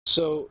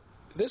So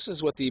this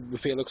is what the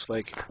buffet looks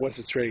like once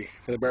it's ready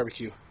for the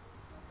barbecue.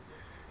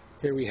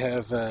 Here we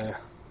have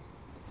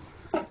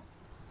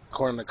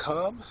corn on the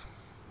cob.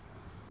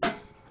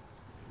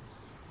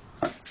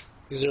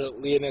 These are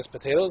Leoness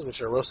potatoes,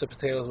 which are roasted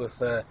potatoes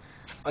with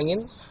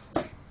onions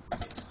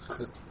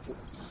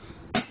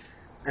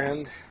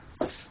and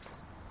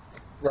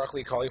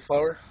broccoli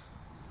cauliflower.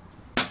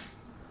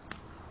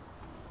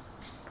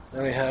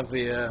 Then we have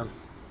the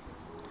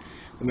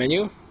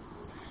menu.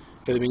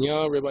 Filet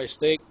mignon, ribeye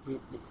steak,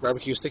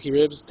 barbecue sticky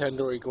ribs,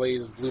 tandoori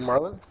glazed blue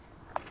marlin.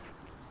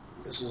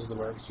 This is the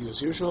barbecue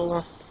as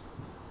usual.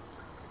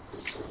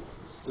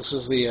 This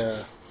is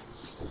the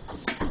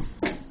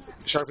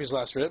Charpie's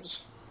last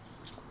ribs.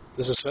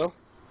 This is Phil.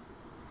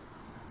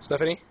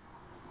 Stephanie.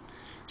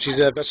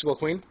 She's a vegetable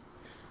queen.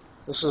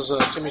 This is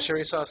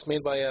chimichurri sauce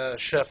made by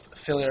Chef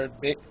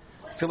Phillard Bayard.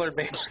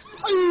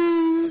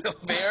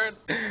 Bayard.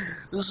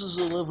 This is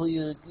a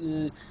lovely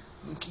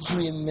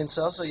Cumin mint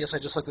salsa. Yes, I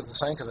just looked at the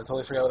sign because I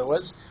totally forgot what it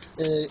was.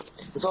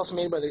 It's also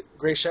made by the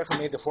great chef who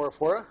made the Fora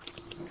Fora.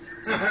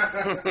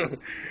 Then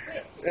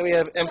we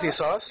have empty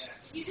sauce.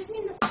 You just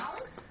mean the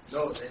salad?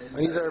 No. And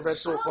these are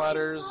vegetable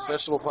platters,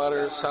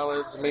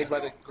 salads made by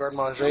the Garde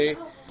Manger,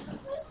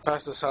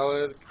 pasta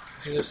salad,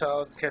 Caesar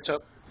salad,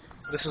 ketchup.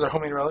 This is our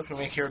homemade relish we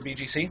make here at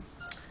BGC.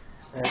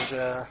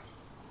 And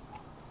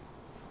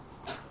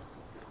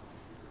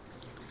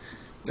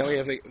now we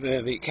have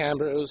the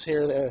Cambros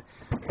here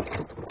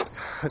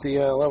with the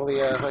lovely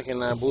fucking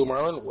blue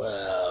marlin. Wow,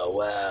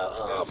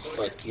 oh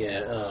fuck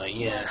yeah, oh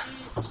yeah.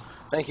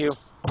 Thank you.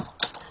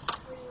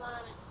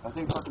 I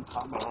think fucking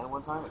caught my hand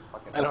one time.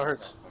 I know it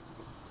hurts.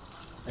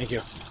 Thank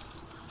you.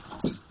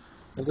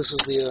 And this is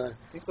the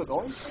You still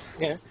going?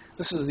 yeah.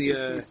 This is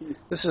the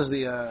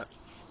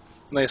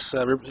nice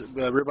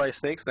ribeye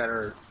steaks that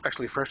are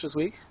actually fresh this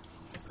week.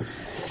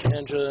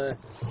 And as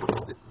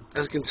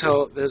you can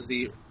tell, there's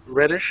the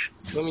reddish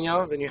filet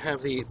mignon. Then you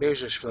have the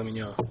beigeish filet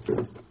mignon.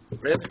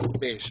 Red,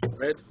 beige.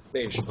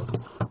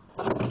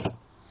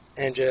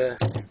 And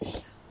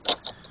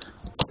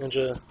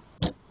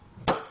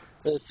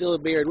Phil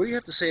Bayard, what do you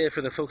have to say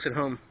for the folks at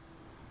home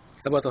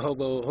about the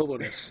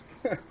hobo-ness?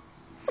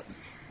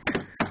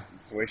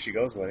 It's the way she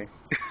goes, buddy.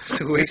 It's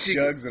the way she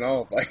Jugs and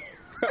all, like.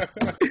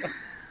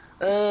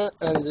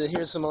 and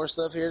here's some more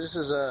stuff here. This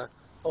is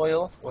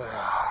oil.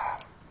 Wow.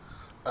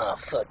 Oh,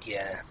 fuck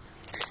yeah.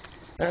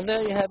 And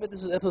there you have it.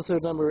 This is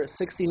episode number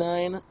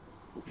 69.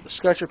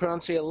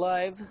 Charpentier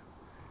live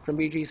from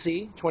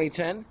BGC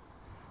 2010.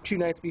 2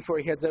 nights before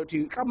he heads out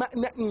to...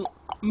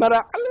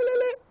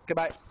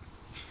 Goodbye.